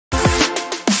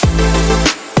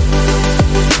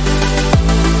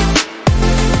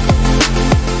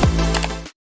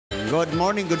Good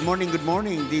morning, good morning, good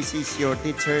morning. This is your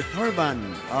teacher Torban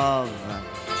of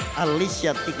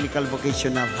Alicia Technical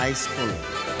Vocational High School.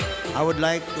 I would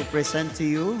like to present to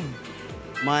you,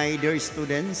 my dear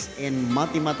students, in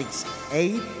Mathematics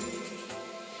 8.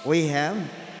 We have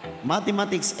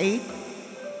Mathematics 8,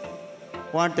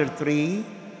 Quarter 3,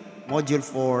 Module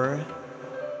 4,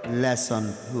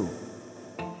 Lesson 2.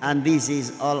 And this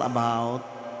is all about,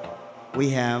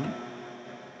 we have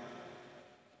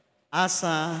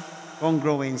ASA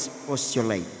congruence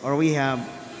postulate, or we have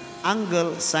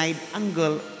angle side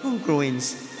angle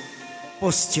congruence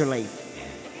postulate.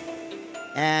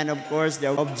 And of course, the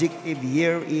objective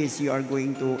here is you are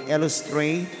going to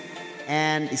illustrate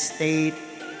and state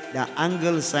the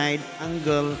angle side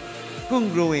angle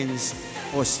congruence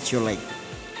postulate.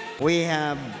 We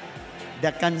have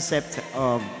the concept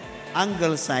of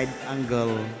angle side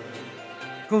angle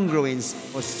congruence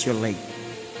postulate.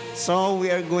 So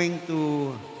we are going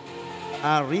to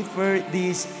refer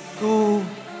these two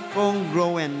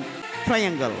congruent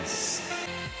triangles.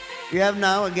 We have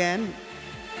now again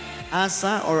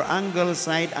ASA, or angle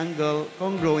side angle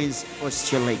congruence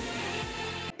postulate.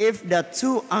 If the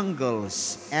two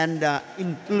angles and the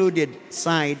included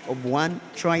side of one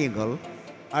triangle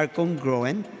are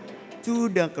congruent to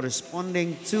the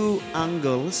corresponding two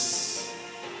angles,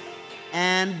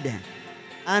 and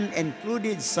an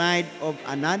included side of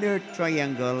another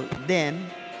triangle, then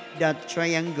the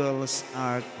triangles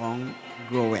are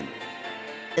congruent.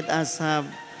 Let us have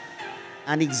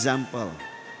an example.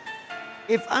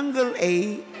 If angle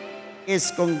A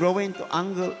is congruent to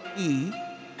angle E,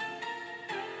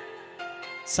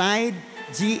 side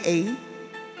GA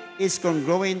is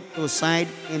congruent to side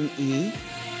ME,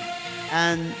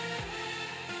 and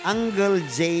angle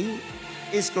J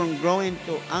is congruent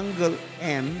to angle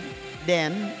M,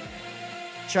 then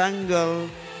triangle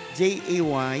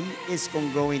JAY is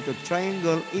congruent to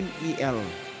triangle MEL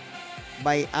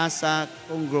by ASA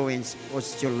congruence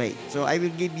postulate. So I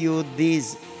will give you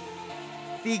these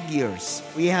figures.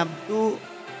 We have two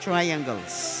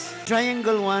triangles.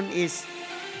 Triangle 1 is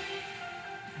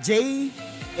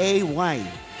JAY.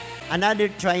 Another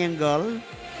triangle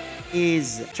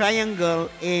is triangle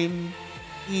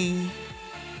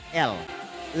MEL.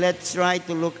 Let's try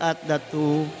to look at the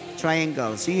two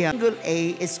triangles. So angle A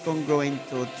is congruent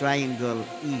to triangle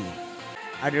E.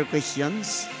 Other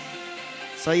questions?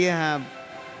 So you have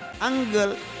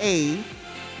angle A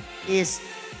is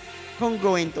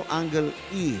congruent to angle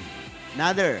E.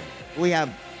 Another, we have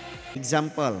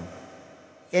example.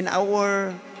 In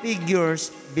our figures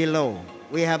below,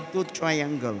 we have two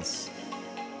triangles.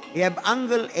 We have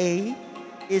angle A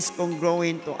is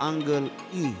congruent to angle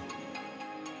E.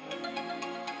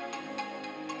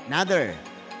 Another,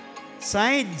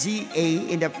 side GA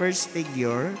in the first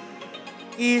figure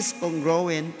is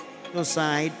congruent to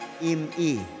side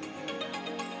ME.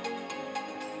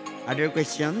 Other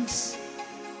questions?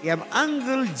 We have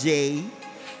angle J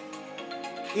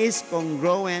is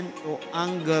congruent to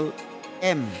angle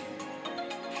M.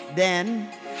 Then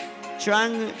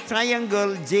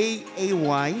triangle JAY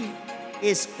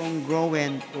is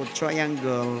congruent to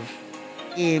triangle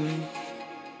MEL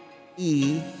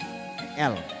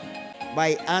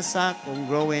by ASA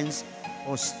congruence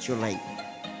postulate.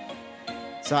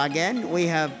 So again, we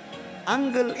have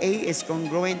angle A is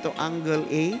congruent to angle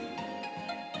A.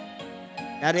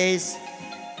 That is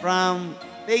from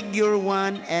figure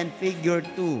 1 and figure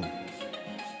 2.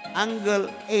 Angle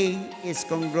A is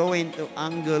congruent to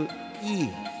angle E.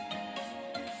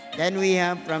 Then we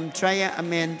have from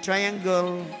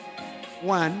triangle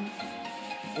 1,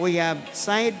 we have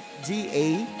side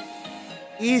GA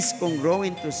is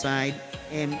congruent to side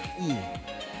ME.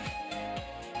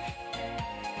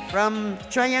 From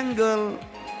triangle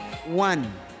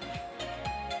 1,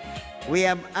 we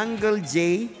have angle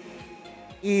J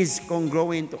is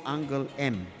congruent to angle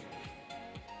M.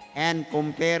 And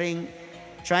comparing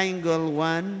triangle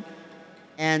 1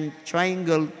 and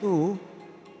triangle 2,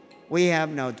 we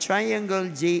have now triangle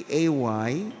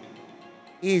JAY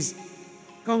is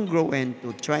congruent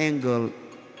to triangle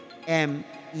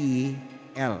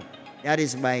MEL. That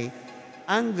is by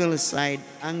angle side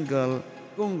angle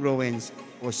congruence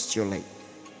postulate.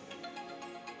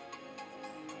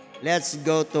 Let's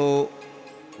go to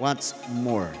what's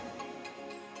more.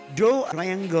 Draw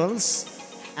triangles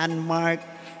and mark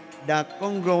the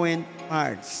congruent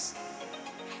parts.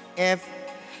 If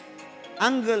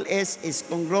angle S is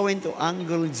congruent to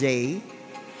angle J,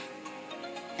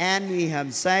 and we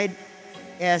have side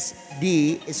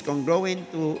SD is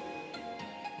congruent to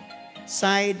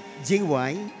side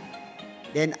GY,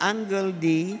 then angle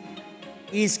D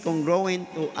is congruent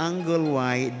to angle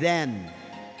Y, then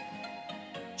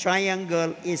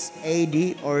triangle is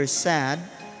AD or SAD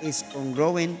is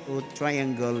congruent to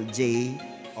triangle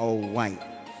JOY.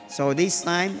 So this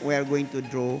time we are going to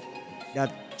draw the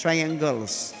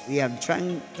triangles. We have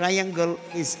triangle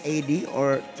is AD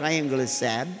or triangle is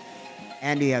SAD,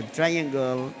 and we have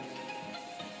triangle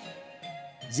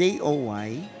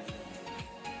JOY,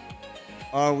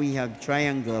 or we have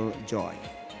triangle JOY.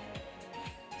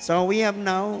 So we have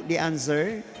now the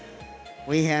answer.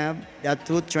 We have the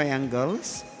two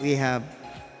triangles. We have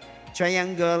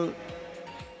triangle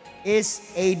is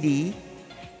AD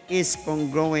is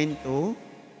congruent to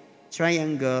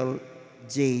triangle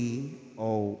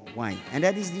JOY. And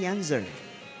that is the answer.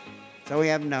 So we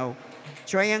have now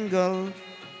triangle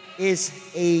is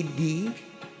AD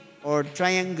or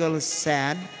triangle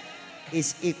SAD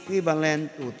is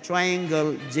equivalent to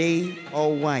triangle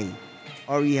JOY,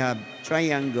 or we have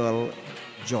triangle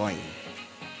JOY.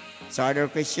 So other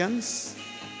questions?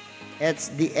 It's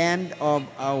the end of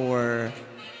our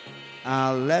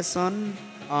lesson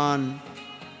on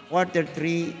Quarter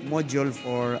 3, Module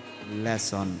 4,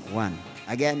 Lesson 1.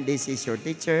 Again, this is your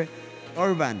teacher,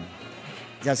 Orban.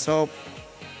 Just hope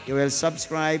you will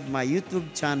subscribe my YouTube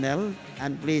channel,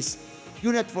 and please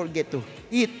do not forget to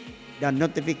hit the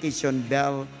notification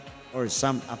bell for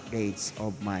some updates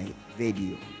of my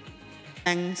video.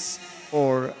 Thanks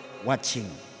for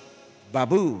watching.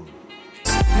 Babu.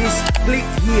 Please click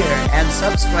here and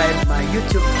subscribe my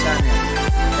YouTube channel.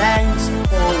 Thanks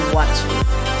for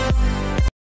watching.